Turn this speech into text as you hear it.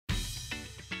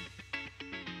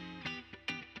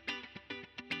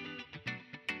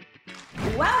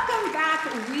Welcome back.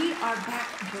 We are back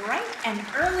bright and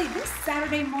early this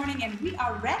Saturday morning, and we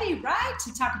are ready, right,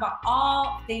 to talk about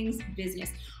all things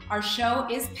business. Our show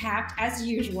is packed, as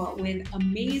usual, with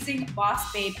amazing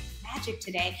boss babe magic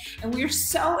today, and we are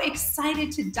so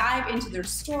excited to dive into their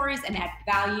stories and add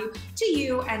value to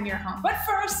you and your home. But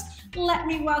first, let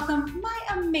me welcome my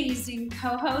amazing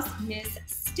co-host, Miss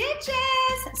Stitches.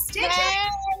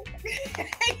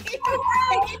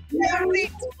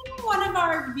 One of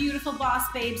our beautiful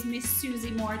boss babes, Miss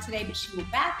Susie Moore today, but she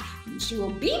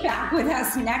will be back with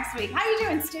us next week. How you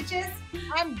doing, Stitches?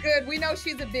 I'm good. We know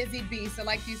she's a busy bee, so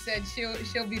like you said,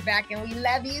 she'll be back, and we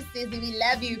love you, Susie. We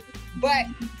love you. But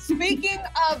speaking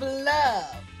of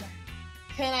love,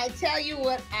 can I tell you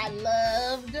what I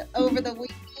loved over the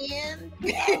weekend?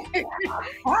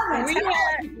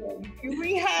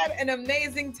 We had an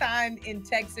amazing time in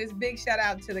Texas. Big shout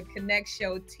out to the Connect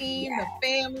Show team, the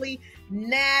family,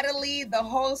 Natalie, the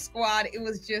whole squad. It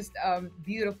was just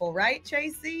beautiful, right,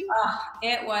 Tracy?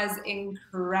 It was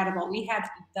incredible. We had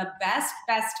the best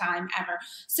time ever.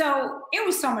 So it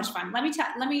was so much fun. Let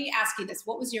me ask you this.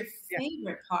 What was your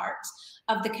favorite part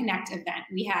of the Connect event?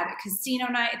 We had a casino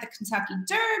night at the Kentucky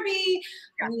Derby.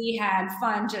 We had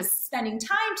fun just spending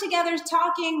time together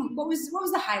talking. What was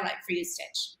the highlight for you,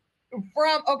 Stitch?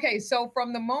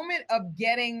 From the moment of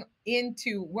getting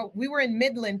into we were in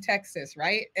Midland, Texas,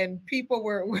 right? And people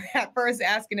were at first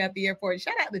asking at the airport,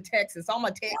 shout out to Texas, all my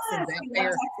Texans out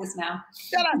there. Texas now.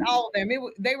 Shout out to all of them.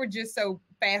 They were just so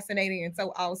fascinating and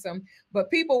so awesome. But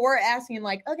people were asking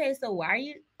like, okay, so what are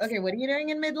you doing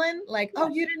in Midland? Like, oh,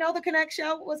 you didn't know the Connect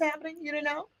Show was happening? You didn't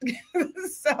know?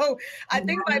 So I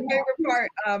think my favorite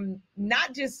part,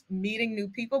 not just meeting new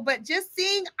people, but just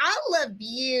seeing all of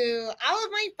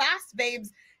my boss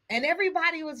babes. And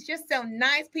everybody was just so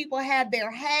nice. People had their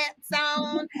hats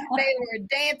on. They were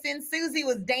dancing. Susie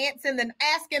was dancing and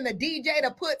asking the DJ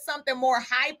to put something more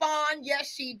hype on.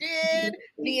 Yes, she did.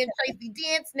 Me and Tracy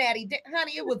danced. Natty,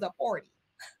 honey, it was a 40.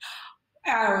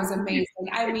 Oh, it was amazing.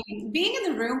 I mean, being in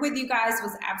the room with you guys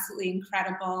was absolutely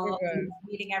incredible.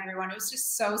 Meeting everyone, it was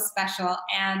just so special.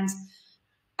 And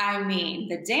I mean,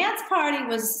 the dance party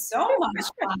was so much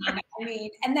fun. I mean,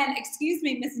 and then, excuse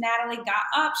me, Miss Natalie got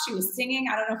up. She was singing.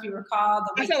 I don't know if you recall.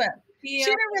 She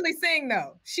didn't really sing,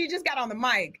 though. She just got on the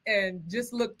mic and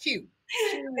just looked cute.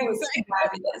 It was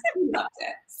fabulous. We loved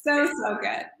it. So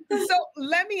good. So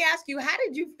let me ask you, how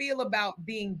did you feel about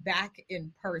being back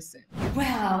in person?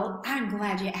 Well, I'm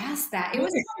glad you asked that. It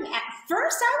was fun. At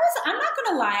first, I'm not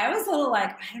going to lie, I was a little like,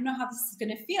 I don't know how this is going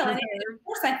to feel. And at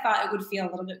first, I thought it would feel a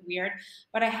little bit weird.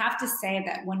 But I have to say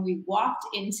that when we walked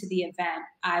into the event,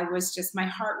 my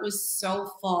heart was so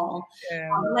full.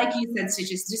 Like you said,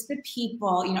 Stitches, just the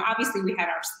people, obviously we had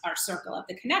our circle of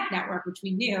the Connect Network, which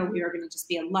we knew we were going to just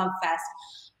be a love fest.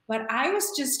 But I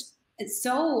was just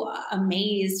so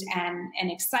amazed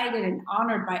and excited and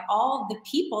honored by all the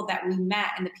people that we met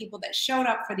and the people that showed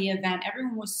up for the event.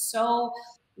 Everyone was so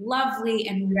lovely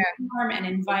and warm and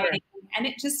inviting. And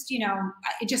it just,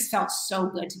 it just felt so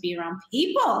good to be around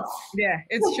people. Yeah,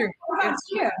 it's true. It's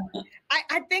true.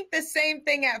 I think the same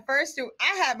thing at first too.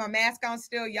 I had my mask on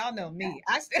still. Y'all know me.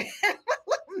 I still have my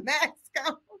little mask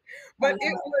on. But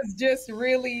it was just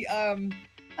really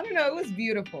I don't know, it was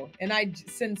beautiful. And I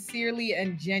sincerely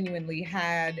and genuinely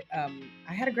had a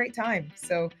great time.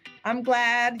 So I'm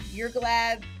glad, you're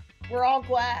glad, we're all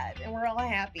glad, and we're all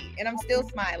happy. And I'm still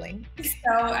smiling.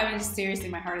 So, seriously,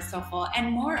 my heart is so full. And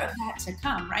more of that to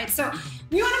come, right? So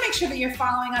we want to make sure that you're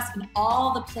following us in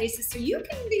all the places so you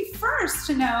can be first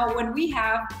to know when we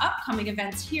have upcoming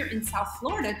events here in South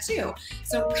Florida, too.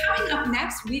 So coming up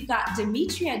next, we've got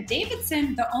Dimitra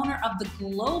Davidson, the owner of the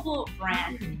global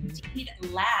brand Indeed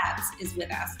Labs, is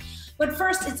with us. But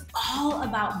first, it's all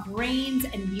about brains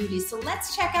and beauty. So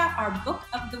let's check out our book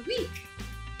of the week.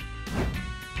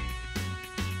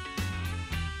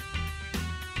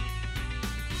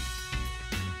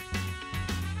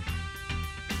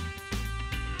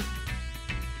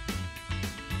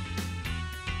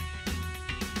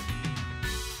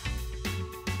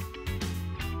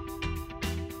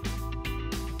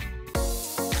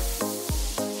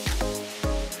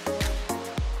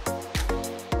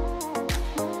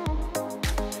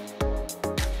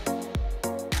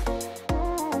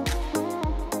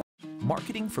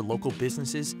 Marketing for local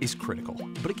businesses is critical,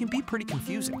 but it can be pretty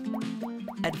confusing.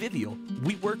 At Vivial,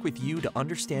 we work with you to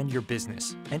understand your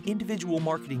business and individual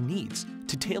marketing needs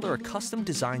to tailor a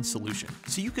custom-designed solution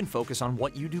so you can focus on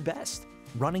what you do best,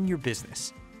 running your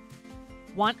business.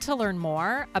 Want to learn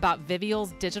more about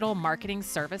Vivial's digital marketing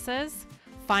services?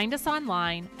 Find us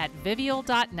online at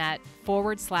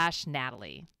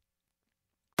vivial.net/Natalie.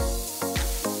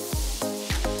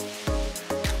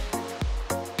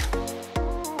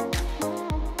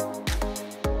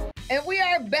 And we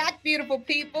are back, beautiful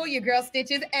people, your girl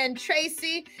Stitches and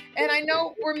Tracy. And I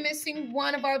know we're missing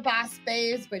one of our boss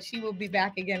babes, but she will be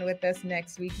back again with us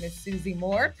next week, Miss Susie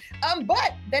Moore.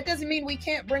 But that doesn't mean we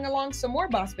can't bring along some more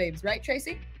boss babes, right,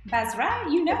 Tracy? That's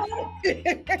right, you know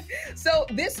it. So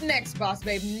this next boss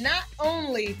babe, not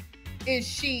only is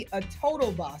she a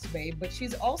total boss babe, but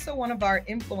she's also one of our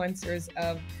influencers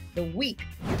of the week.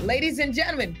 Ladies and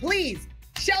gentlemen, please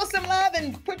show some love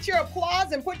and put your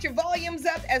applause and put your volumes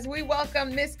up as we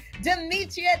welcome Miss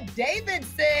Dimitra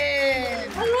Davidson.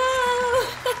 Hello.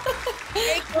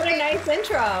 What a nice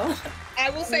intro. I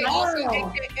will say also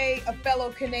AKA a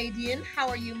fellow Canadian. How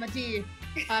are you, my dear?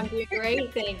 I'm doing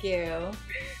great, thank you.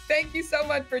 Thank you so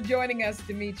much for joining us,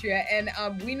 Dimitra. And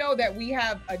we know that we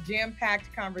have a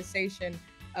jam-packed conversation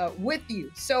with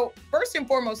you. So first and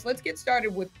foremost, let's get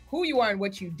started with who you are and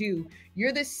what you do.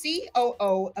 You're the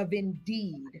COO of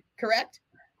Indeed, correct?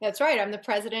 That's right. I'm the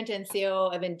president and COO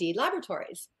of Indeed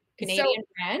Laboratories, Canadian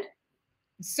brand.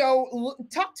 So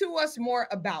talk to us more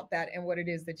about that and what it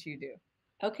is that you do.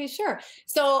 Okay, sure.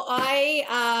 So I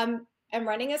am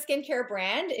running a skincare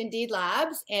brand, Indeed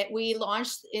Labs, and we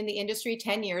launched in the industry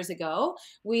 10 years ago.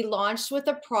 We launched with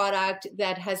a product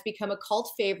that has become a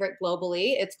cult favorite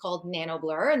globally. It's called Nano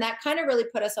Blur, and that kind of really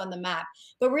put us on the map.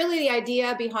 But really the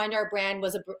idea behind our brand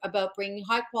was about bringing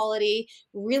high quality,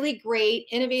 really great,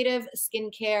 innovative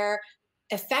skincare,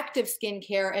 effective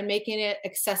skincare, and making it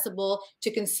accessible to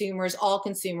consumers, all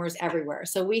consumers everywhere.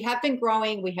 So we have been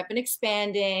growing, we have been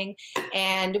expanding,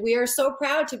 and we are so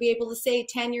proud to be able to say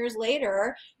 10 years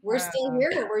later, we're still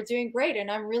here, we're doing great. And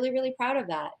I'm really, really proud of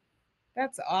that.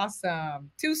 That's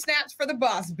awesome. 2 snaps for the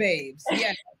boss babes.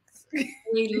 Yes.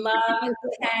 We love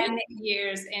 10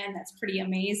 years in. That's pretty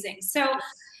amazing. So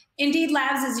Indeed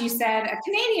Labs, as you said, a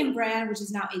Canadian brand, which is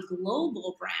now a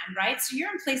global brand, right? So you're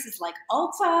in places like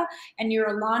Ulta, and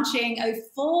you're launching a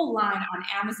full line on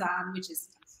Amazon, which is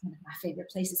one of my favorite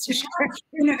places to shop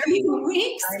in a few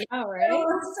weeks. I know, right?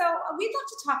 So we'd love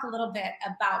to talk a little bit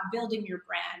about building your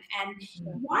brand,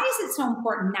 and why is it so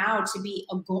important now to be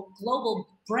a global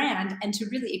brand and to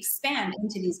really expand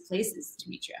into these places,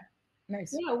 Dimitra?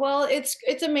 Nice. Yeah, well, it's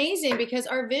amazing because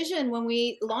our vision when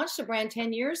we launched the brand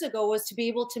 10 years ago was to be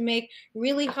able to make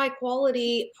really high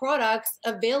quality products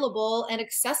available and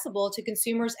accessible to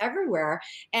consumers everywhere.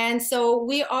 And so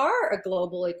we are a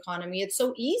global economy. It's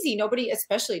so easy. Nobody,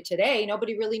 especially today,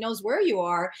 nobody really knows where you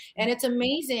are. And it's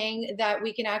amazing that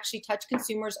we can actually touch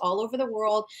consumers all over the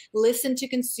world, listen to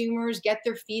consumers, get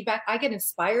their feedback. I get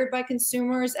inspired by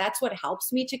consumers. That's what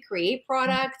helps me to create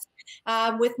products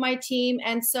with my team.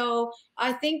 And so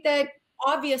I think that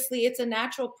obviously it's a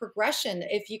natural progression.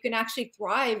 If you can actually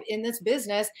thrive in this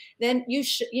business, then you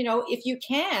should, if you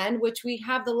can, which we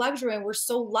have the luxury and we're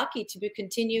so lucky to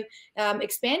continue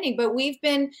expanding. But we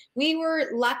were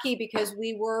lucky because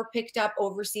we were picked up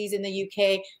overseas in the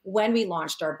UK when we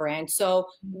launched our brand. So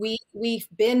we've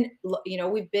been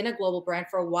a global brand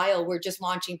for a while. We're just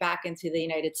launching back into the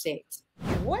United States.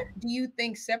 What do you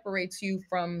think separates you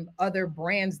from other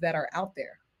brands that are out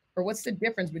there? Or what's the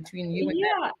difference between you and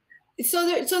them? So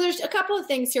there's a couple of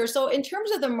things here. So in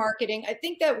terms of the marketing, I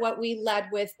think that what we led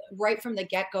with right from the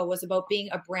get-go was about being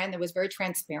a brand that was very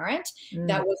transparent,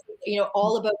 that was,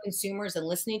 all about consumers and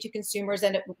listening to consumers.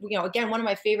 And, again, one of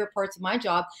my favorite parts of my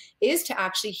job is to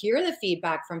actually hear the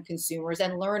feedback from consumers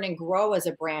and learn and grow as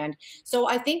a brand. So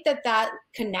I think that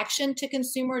connection to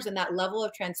consumers and that level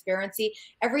of transparency,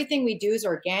 everything we do is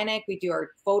organic. We do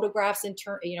our photographs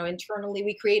internally.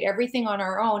 We create everything on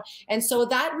our own. And so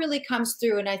that really comes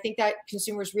through. And I think that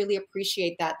consumers really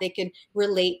appreciate that. They can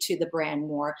relate to the brand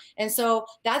more. And so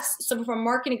from a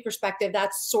marketing perspective,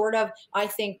 that's sort of, I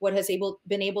think, what has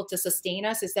been able to sustain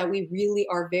us is that we really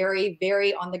are very,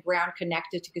 very on the ground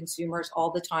connected to consumers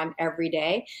all the time, every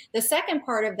day. The second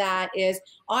part of that is,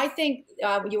 I think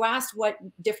you asked what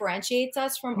differentiates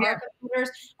us from our competitors.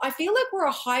 I feel like we're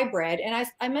a hybrid. And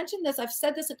I mentioned this, I've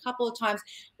said this a couple of times.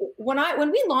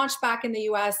 When we launched back in the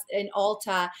US in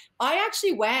Ulta, I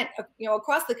actually went,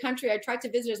 across the country. I tried to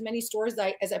visit as many stores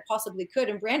as I possibly could,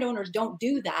 and brand owners don't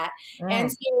do that.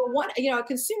 And so a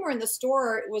consumer in the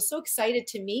store was so excited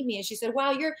to meet me, and she said,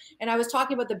 wow, and I was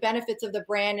talking about the benefits of the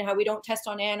brand and how we don't test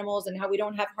on animals and how we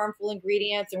don't have harmful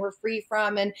ingredients and we're free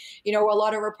from, and, a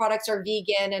lot of our products are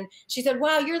vegan. And she said,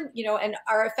 wow, and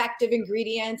our effective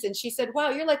ingredients. And she said, wow,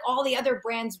 you're like all the other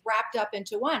brands wrapped up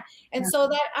into one. And so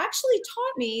that actually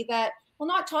taught me that, well,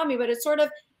 not taught me, but it sort of,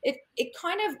 it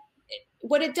kind of,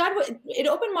 what it did, it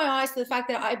opened my eyes to the fact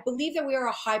that I believe that we are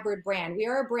a hybrid brand. We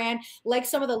are a brand like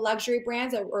some of the luxury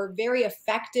brands that are very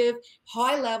effective,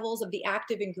 high levels of the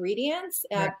active ingredients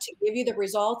to give you the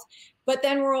results. but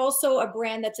then we're also a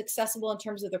brand that's accessible in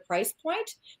terms of the price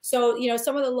point. So, you know,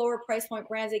 some of the lower price point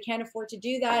brands, they can't afford to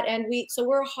do that. And so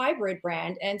we're a hybrid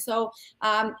brand. And so,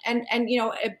 you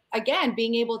know, again,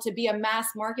 being able to be a mass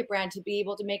market brand, to be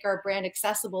able to make our brand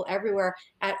accessible everywhere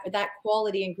at that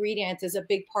quality ingredients is a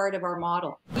big part of our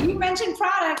model. You mentioned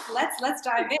product. Let's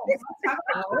dive in. Let's talk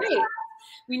about product.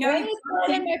 We know you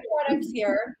in my products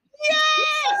here.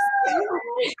 Yes!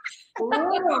 Ooh,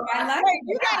 I like Wait,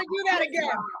 you got to do that again.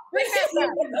 Bring that back.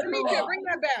 Dimitra, bring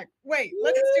that back. Wait,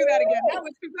 let's do that again. That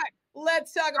was too bad.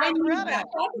 Let's talk about the product.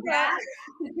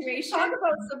 Talk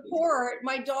about support.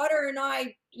 My daughter and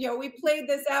I, you know, we played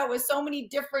this out with so many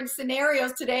different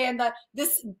scenarios today, and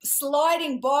this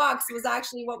sliding box was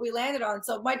actually what we landed on.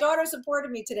 So my daughter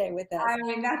supported me today with that. I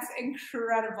mean, that's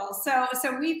incredible. So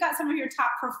we've got some of your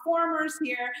top performers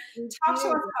here. Talk to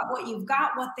us about what you've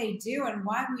got, what they do, and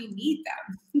why we need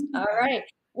them. All right.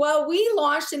 Well, we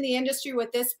launched in the industry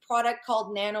with this product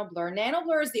called NanoBlur.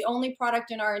 NanoBlur is the only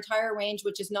product in our entire range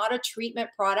which is not a treatment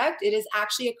product. It is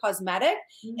actually a cosmetic,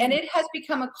 and it has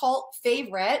become a cult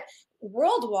favorite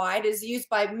worldwide. Is used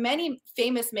by many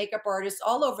famous makeup artists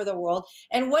all over the world.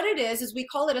 And what it is we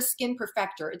call it a skin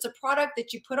perfector. It's a product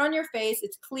that you put on your face.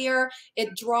 It's clear. It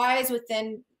dries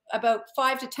within about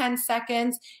 5 to 10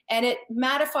 seconds, and it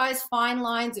mattifies fine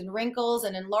lines and wrinkles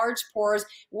and enlarged pores.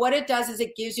 What it does is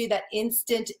it gives you that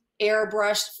instant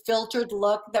airbrushed filtered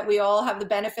look that we all have the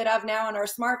benefit of now on our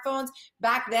smartphones.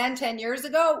 Back then, 10 years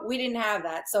ago, we didn't have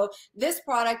that. So this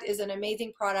product is an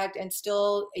amazing product, and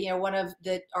still, you know, one of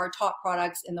our top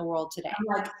products in the world today.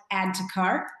 Like, add to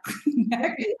cart.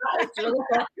 It's really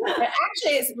cool.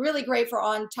 Actually, it's really great for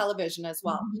on television as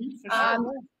well.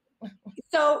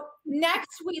 So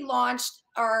next we launched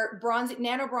our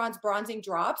Nano Bronze Bronzing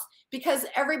Drops, because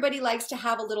everybody likes to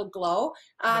have a little glow.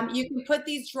 You can put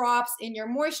these drops in your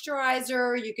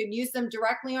moisturizer. You can use them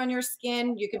directly on your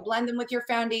skin. You can blend them with your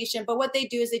foundation. But what they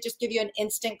do is they just give you an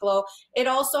instant glow. It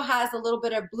also has a little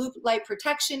bit of blue light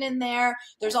protection in there.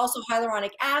 There's also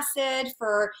hyaluronic acid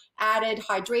for added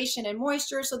hydration and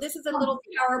moisture. So this is a little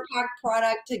power-packed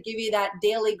product to give you that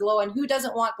daily glow. And who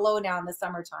doesn't want glow now in the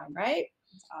summertime, right?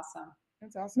 That's awesome.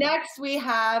 That's awesome. Next, we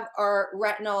have our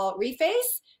retinol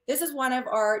reface. This is one of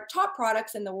our top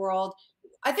products in the world.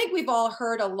 I think we've all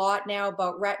heard a lot now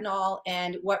about retinol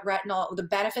and the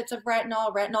benefits of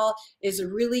retinol. Retinol is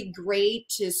really great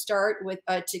to start with,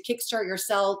 to kickstart your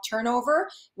cell turnover,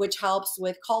 which helps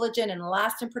with collagen and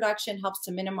elastin production, helps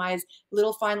to minimize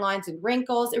little fine lines and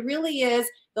wrinkles. It really is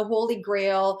the holy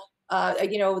grail,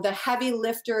 you know, the heavy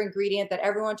lifter ingredient that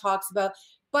everyone talks about.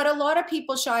 But a lot of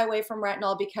people shy away from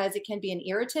retinol because it can be an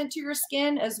irritant to your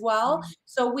skin as well.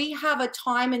 So we have a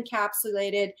time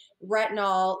encapsulated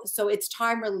retinol, so it's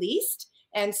time released.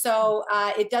 And so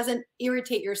it doesn't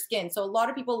irritate your skin. So a lot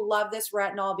of people love this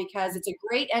retinol because it's a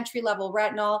great entry-level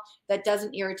retinol that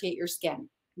doesn't irritate your skin.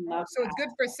 So it's good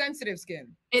for sensitive skin.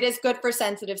 It is good for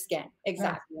sensitive skin.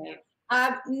 Exactly.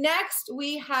 Next,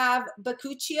 we have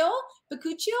bakuchiol.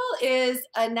 Bakuchiol is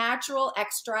a natural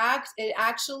extract. It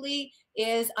actually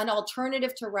is an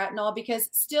alternative to retinol because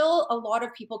still a lot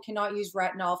of people cannot use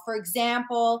retinol. For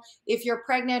example, if you're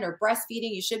pregnant or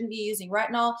breastfeeding, you shouldn't be using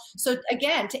retinol. So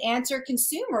again, to answer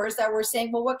consumers that were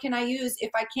saying, well, what can I use if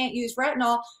I can't use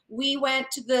retinol? We went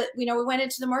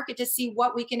into the market to see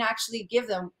what we can actually give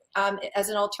them as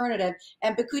an alternative.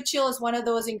 And bakuchiol is one of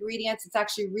those ingredients. It's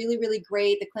actually really, really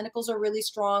great. The clinicals are really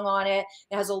strong on it.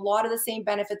 It has a lot of the same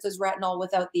benefits as retinol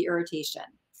without the irritation.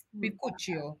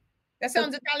 Bakuchiol. That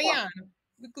sounds Italiano.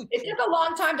 It took a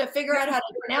long time to figure out how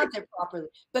to pronounce it properly.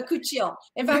 Bakuchiol.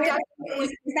 In fact,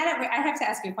 I have to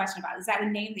ask you a question about it. Is that a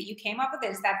name that you came up with,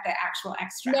 or is that the actual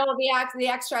extract? No, the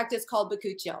extract is called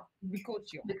bakuchiol.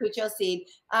 Bakuchiol seed.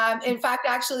 In fact,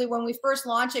 actually, when we first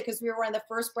launched it, because we were one of the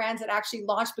first brands that actually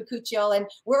launched bakuchiol, and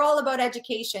we're all about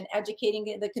education,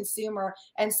 educating the consumer.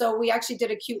 And so we actually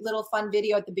did a cute little fun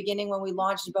video at the beginning when we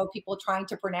launched about people trying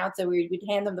to pronounce it. We'd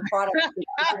hand them the product.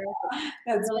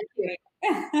 That's really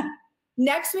cute.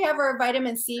 Next, we have our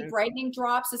vitamin C brightening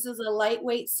drops. This is a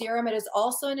lightweight serum. It is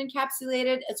also an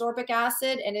encapsulated ascorbic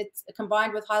acid, and it's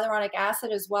combined with hyaluronic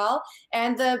acid as well.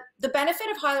 And the benefit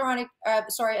of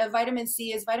vitamin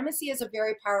C is a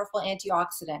very powerful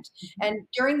antioxidant. And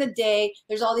during the day,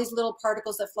 there's all these little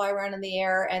particles that fly around in the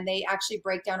air, and they actually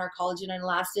break down our collagen and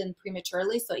elastin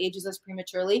prematurely, so ages us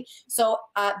prematurely. So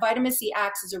vitamin C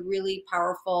acts as a really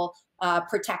powerful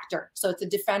protector. So it's a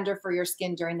defender for your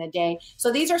skin during the day.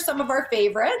 So these are some of our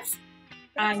favorites.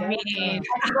 I mean, I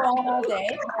can go on all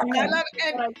day. I love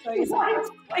it. But I'll show you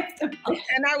something.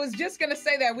 And I was just going to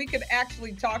say that we could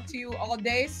actually talk to you all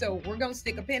day. So we're going to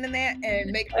stick a pin in that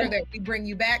and make sure that we bring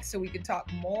you back so we can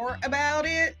talk more about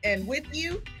it and with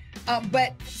you.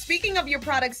 But speaking of your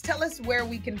products, tell us where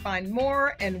we can find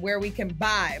more and where we can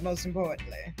buy, most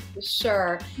importantly.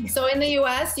 Sure. So in the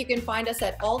US, you can find us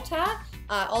at Ulta,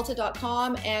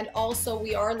 ulta.com. And also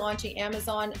we are launching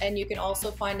Amazon, and you can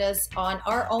also find us on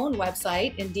our own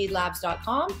website,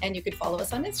 indeedlabs.com, and you can follow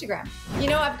us on Instagram. You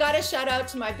know, I've got to shout out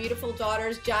to my beautiful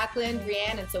daughters, Jacqueline,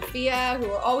 Brianne, and Sophia, who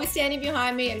are always standing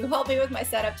behind me and who helped me with my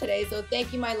setup today. So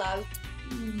thank you, my love.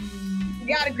 You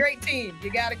got a great team.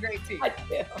 You got a great team. I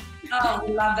do. Oh,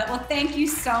 we love that. Well, thank you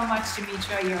so much,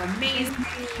 Dimitra. You're amazing.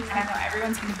 And I know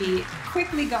everyone's going to be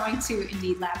quickly going to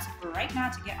Indeed Labs right now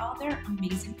to get all their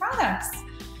amazing products.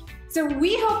 So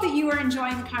we hope that you are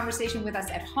enjoying the conversation with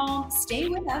us at home. Stay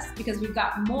with us because we've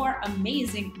got more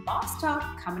amazing boss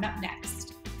talk coming up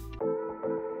next.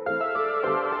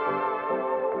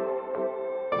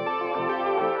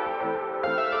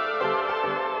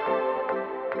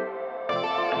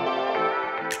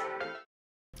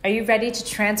 Are you ready to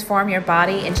transform your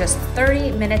body in just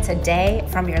 30 minutes a day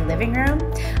from your living room?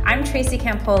 I'm Tracy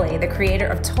Campoli, the creator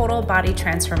of Total Body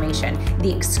Transformation,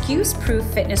 the excuse-proof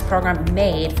fitness program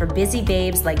made for busy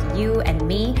babes like you and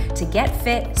me to get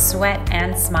fit, sweat,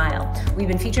 and smile. We've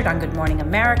been featured on Good Morning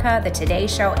America, The Today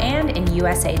Show, and in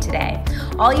USA Today.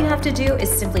 All you have to do is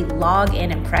simply log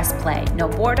in and press play. No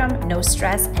boredom, no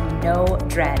stress, and no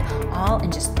dread. All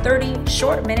in just 30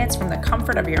 short minutes from the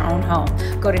comfort of your own home.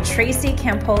 Go to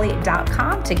tracycampoli.com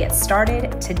to get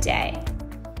started today.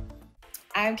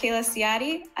 I'm Kayla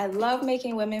Ciatti. I love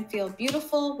making women feel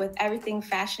beautiful with everything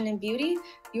fashion and beauty.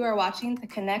 You are watching the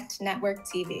Connect Network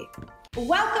TV.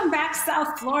 Welcome back,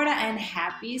 South Florida, and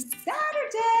happy Saturday.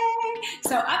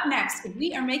 So up next,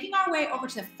 we are making our way over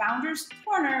to Founders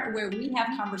Corner, where we have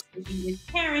conversation with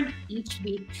Karen each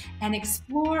week and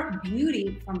explore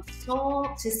beauty from soul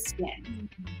to skin.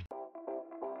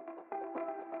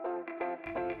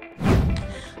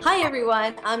 Hi,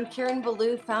 everyone. I'm Karen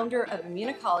Ballou, founder of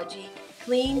Immunicology,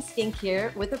 clean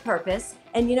skincare with a purpose.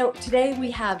 And you know, today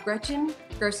we have Gretchen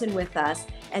Gerson with us,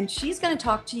 and she's going to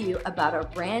talk to you about our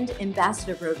brand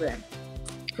ambassador program.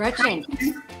 Gretchen.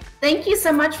 Thank you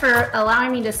so much for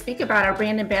allowing me to speak about our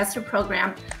brand ambassador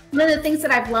program. One of the things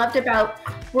that I've loved about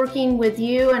working with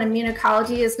you and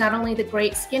Immunicology is not only the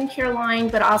great skincare line,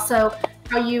 but also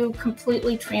how you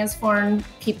completely transform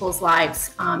people's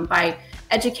lives by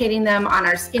educating them on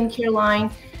our skincare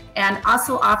line, and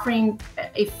also offering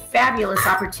a fabulous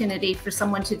opportunity for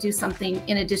someone to do something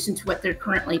in addition to what they're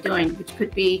currently doing, which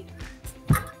could be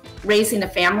raising a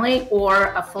family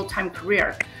or a full-time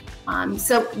career.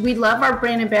 So we love our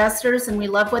brand ambassadors and we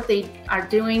love what they are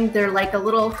doing. They're like a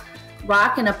little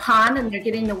rock in a pond, and they're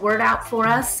getting the word out for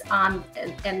us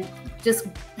and just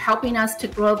helping us to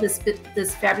grow this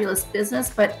fabulous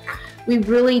business. But we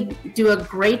really do a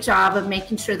great job of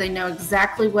making sure they know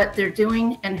exactly what they're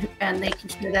doing, and they can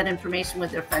share that information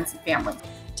with their friends and family.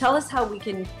 Tell us how we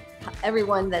can,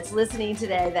 everyone that's listening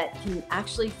today, that can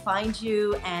actually find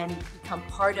you and become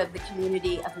part of the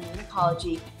community of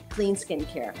Immunicology Clean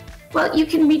Skincare. Well, you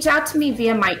can reach out to me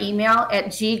via my email at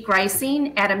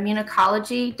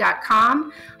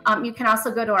ggricing@immunicology.com. You can also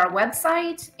go to our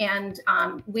website, and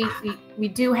we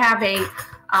do have a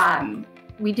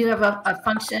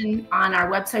function on our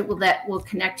website that will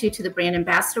connect you to the brand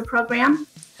ambassador program.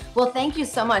 Well, thank you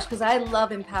so much, because I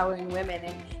love empowering women,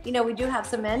 and you know, we do have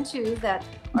some men too that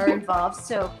are involved.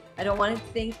 So I don't want to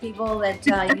think people that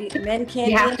men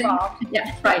can't be involved.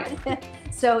 Yeah, right.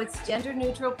 So it's gender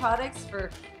neutral products for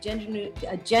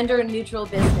a gender neutral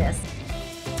business.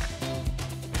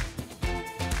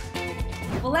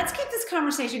 Well, let's keep this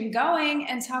conversation going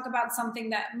and talk about something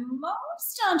that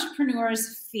most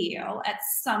entrepreneurs feel at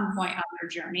some point on their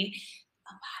journey.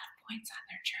 A lot of points on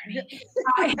their journey.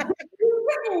 You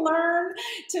can learn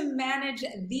to manage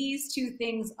these two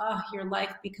things. Oh, your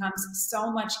life becomes so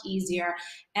much easier.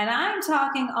 And I'm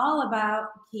talking all about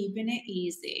keeping it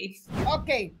easy.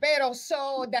 Okay, pero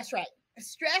so that's right.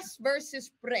 Stress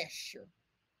versus pressure.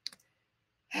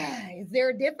 Is there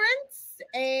a difference?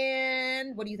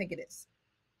 And what do you think it is?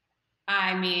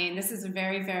 I mean, this is a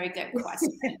very, very good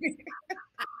question.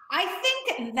 I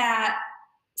think that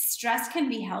stress can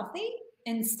be healthy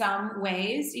in some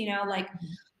ways, you know, like,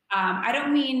 I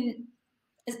don't mean,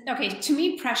 okay, to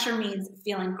me, pressure means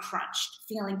feeling crunched,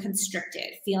 feeling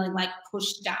constricted, feeling like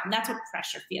pushed down. That's what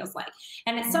pressure feels like.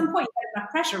 And at some point, you get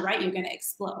enough pressure, right? You're going to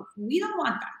explode. We don't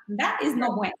want that. That is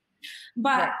no way.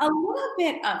 But a little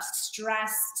bit of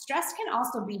stress can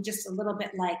also be just a little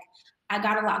bit like, I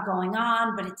got a lot going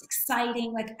on, but it's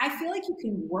exciting. Like, I feel like you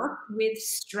can work with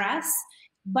stress,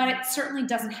 but it certainly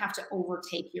doesn't have to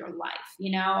overtake your life.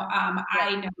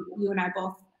 I know you and I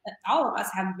both, all of us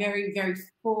have very, very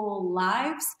full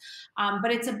lives,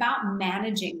 but it's about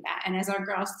managing that. And as our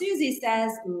girl Susie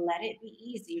says, let it be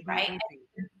easy, right? And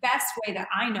the best way that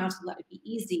I know to let it be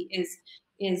easy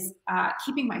is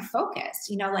keeping my focus.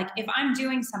 Like, if I'm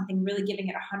doing something, really giving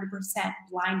it 100%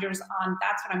 blinders on,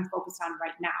 that's what I'm focused on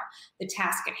right now, the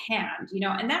task at hand,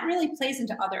 and that really plays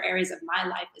into other areas of my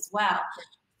life as well.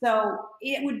 So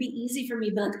it would be easy for me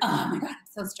to be like, oh my God, I'm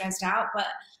so stressed out. But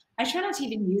I try not to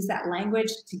even use that language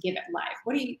to give it life.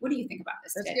 What do you think about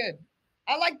this? That's good.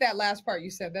 I like that last part you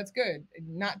said. That's good.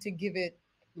 Not to give it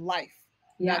life.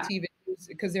 Yeah. Not to even use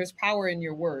it, because there's power in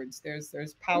your words. There's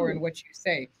power in what you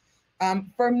say.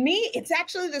 For me, it's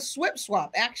actually the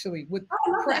swap actually with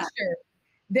pressure. That.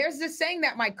 There's this saying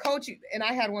that my coach, and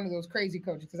I had one of those crazy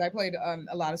coaches because I played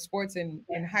a lot of sports in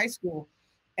high school.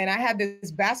 And I had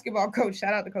this basketball coach,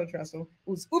 shout out to Coach Russell,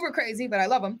 who's uber crazy, but I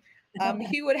love him.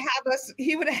 He would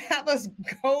have us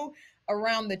go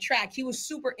around the track. He was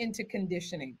super into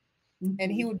conditioning.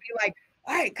 And he would be like,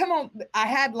 all right, come on. I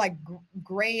had like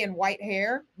gray and white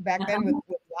hair back then with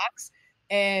locks.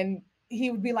 And he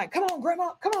would be like, come on, grandma,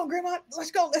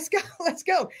 let's go.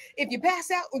 If you pass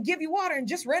out, we'll give you water and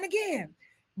just run again.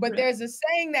 But there's a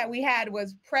saying that we had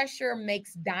was pressure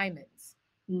makes diamonds.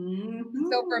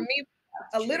 So for me,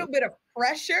 a little bit of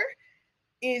pressure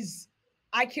is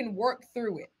I can work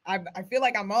through it. I feel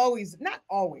like I'm always, not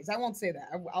always, I won't say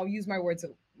that. I'll use my words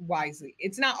wisely.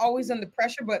 It's not always under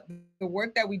pressure, but the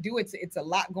work that we do, it's a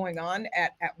lot going on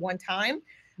at one time.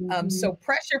 So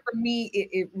pressure for me,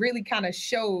 it really kind of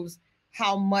shows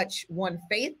how much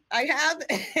faith I have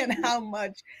and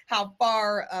how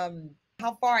far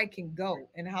I can go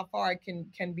and how far I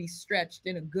can be stretched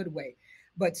in a good way.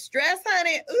 But stress,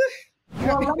 honey,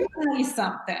 well, let me tell you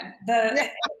something.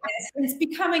 Since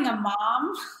becoming a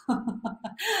mom,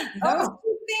 those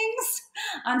two things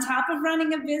on top of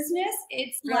running a business,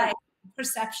 it's like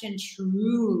perception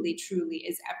truly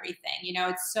is everything.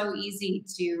 It's so easy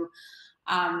to,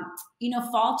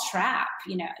 fall trap,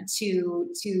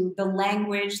 to the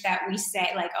language that we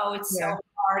say, like, oh, it's so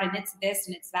hard and it's this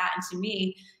and it's that. And to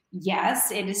me,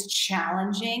 yes, it is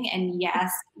challenging. And yes,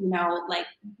 like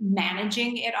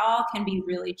managing it all can be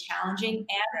really challenging.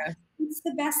 And it's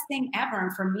the best thing ever.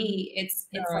 And for me, it's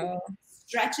like it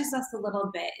stretches us a little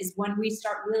bit is when we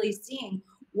start really seeing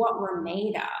what we're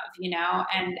made of,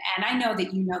 and I know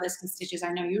that you know this because Stitches,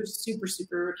 I know you're super,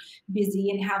 super busy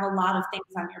and have a lot of things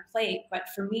on your plate. But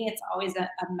for me, it's always a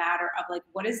matter of like,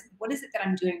 what is it that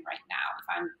I'm doing right now? If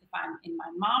I'm in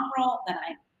my mom role, then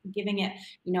I'm giving it,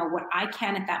 what I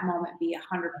can at that moment be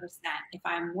 100%. If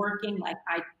I'm working, like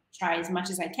I try as much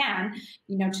as I can,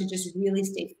 to just really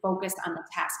stay focused on the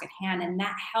task at hand. And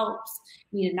that helps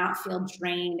me to not feel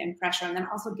drained and pressure. And then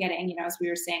also getting, as we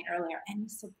were saying earlier, any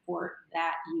support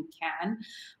that you can.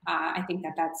 I think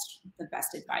that that's the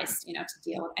best advice, to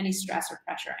deal with any stress or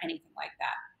pressure, anything like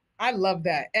that. I love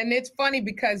that. And it's funny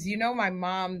because, my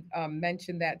mom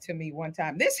mentioned that to me one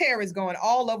time. This hair is going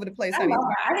all over the place. Honey.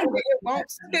 I didn't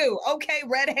bumps too. Okay,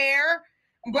 red hair.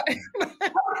 But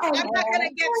I'm not going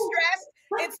to get stressed.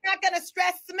 It's not going to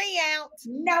stress me out.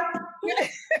 Nope.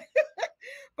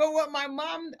 But what my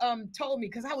mom told me,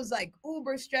 because I was like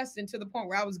uber stressed and to the point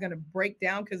where I was going to break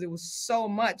down because it was so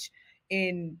much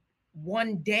in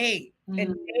one day.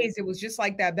 And days, it was just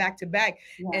like that back to back.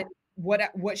 And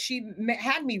what she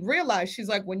had me realize, she's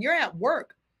like, when you're at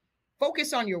work,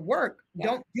 focus on your work.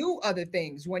 Don't do other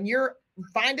things. When you're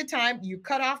find a time, you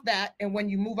cut off that. And when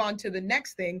you move on to the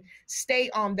next thing, stay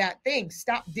on that thing.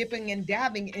 Stop dipping and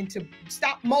dabbing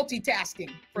stop multitasking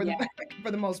for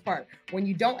the most part. When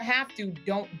you don't have to,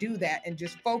 don't do that and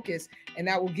just focus. And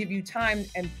that will give you time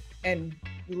and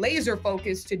laser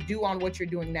focus to do on what you're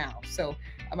doing now. So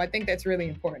I think that's really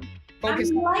important.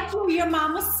 Focus. Like you, your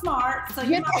mom was smart, so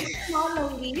your mom was a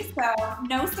smart lady, so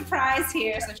no surprise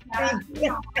here. So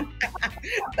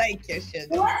thank you,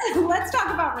 Sugar. Let's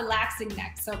talk about relaxing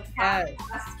next. So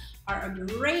podcasts are a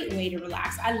great way to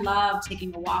relax. I love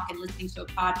taking a walk and listening to a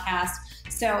podcast.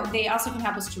 So they also can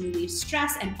help us to relieve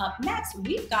stress. And up next,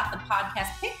 we've got the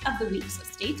podcast pick of the week. So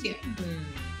stay tuned.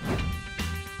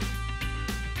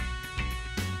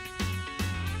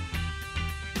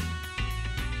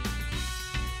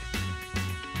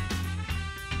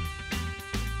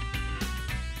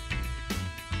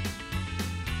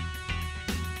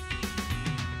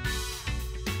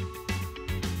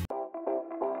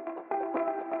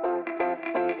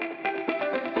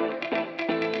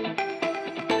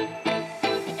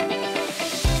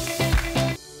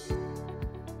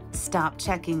 Stop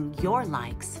Checking Your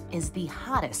Likes is the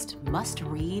hottest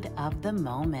must-read of the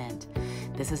moment.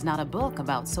 This is not a book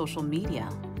about social media.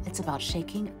 It's about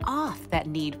shaking off that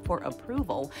need for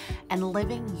approval and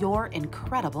living your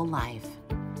incredible life.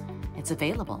 It's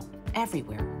available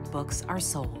everywhere books are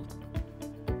sold.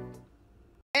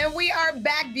 And we are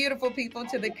back, beautiful people,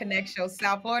 to the Connect Show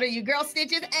South Florida. You girl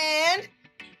Stitches and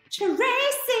Tracy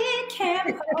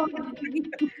Campbell.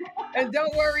 And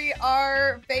don't worry,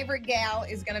 our favorite gal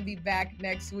is going to be back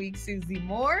next week, Susie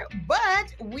Moore.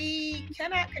 But we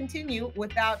cannot continue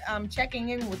without checking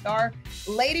in with our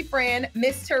lady friend,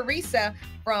 Miss Teresa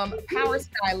from Power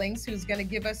Stylings, who's going to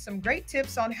give us some great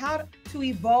tips on how to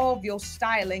evolve your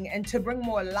styling and to bring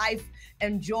more life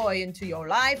and joy into your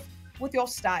life with your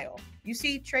style. You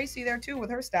see Tracy there too with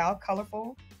her style,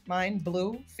 colorful, mine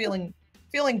blue, feeling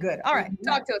good. All right,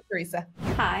 talk to us, Teresa.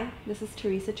 Hi, this is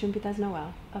Teresa Chumpitas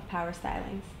Noel of Power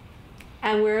Stylings.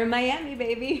 And we're in Miami,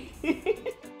 baby.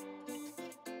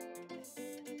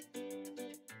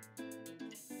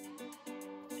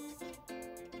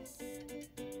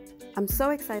 I'm so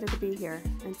excited to be here,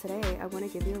 and today I want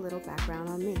to give you a little background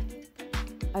on me.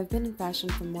 I've been in fashion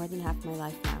for more than half my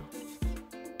life now.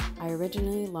 I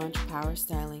originally launched Power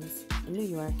Stylings in New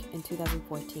York in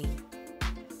 2014.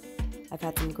 I've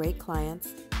had some great clients,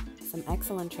 some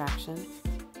excellent traction,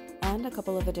 and a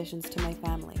couple of additions to my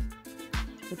family,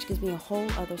 which gives me a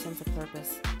whole other sense of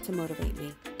purpose to motivate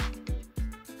me.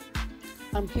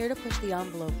 I'm here to push the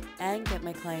envelope and get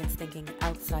my clients thinking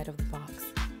outside of the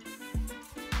box.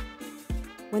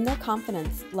 When their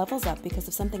confidence levels up because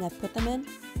of something I've put them in,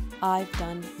 I've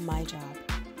done my job.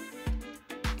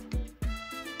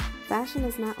 Fashion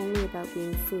is not only about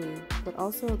being seen, but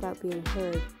also about being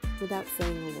heard without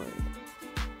saying a word.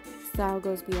 Style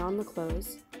goes beyond the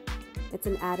clothes. It's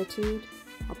an attitude,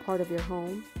 a part of your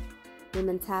home, your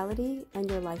mentality,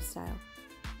 and your lifestyle.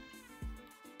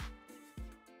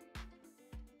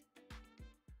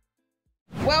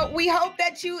 Well, we hope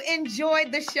that you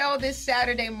enjoyed the show this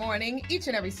Saturday morning. Each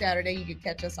and every Saturday, you can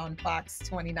catch us on Fox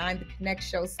 29, the Connect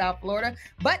Show South Florida.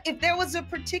 But if there was a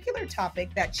particular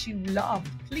topic that you loved,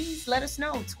 please let us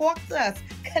know. Talk to us.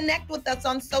 Connect with us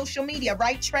on social media.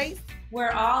 Right, Trace?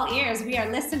 We're all ears. We are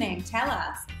listening. Tell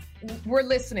us. We're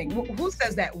listening. Who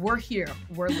says that? We're here.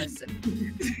 We're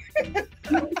listening.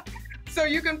 So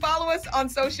you can follow us on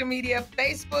social media,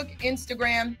 Facebook,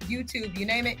 Instagram, YouTube, you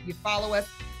name it. You follow us.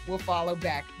 We'll follow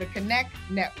back. The Connect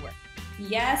Network.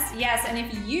 Yes, yes. And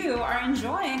if you are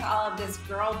enjoying all of this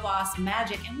girl boss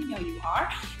magic, and we know you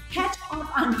are, catch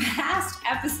up on past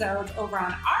episodes over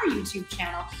on our YouTube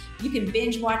channel. You can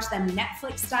binge watch them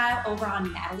Netflix style over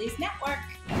on Natalie's network.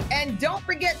 And don't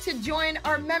forget to join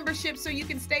our membership so you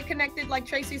can stay connected. Like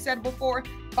Tracy said before,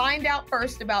 find out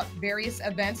first about various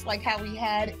events like how we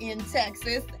had in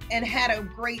Texas and had a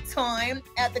great time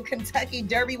at the Kentucky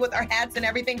Derby with our hats and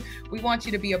everything. We want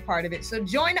you to be a part of it. So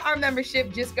join our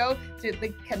membership. Just go to the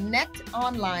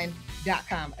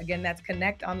connectonline.com. Again, that's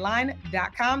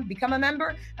connectonline.com. Become a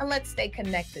member and let's stay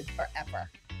connected forever.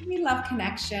 We love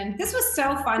connection. This was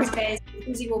so fun today.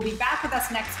 Susie will be back with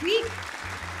us next week.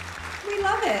 We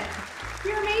love it.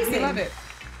 You're amazing. We love it.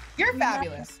 You're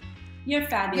fabulous. You're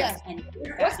fabulous. Yes. And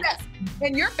you're What's fabulous. that?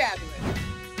 And you're fabulous.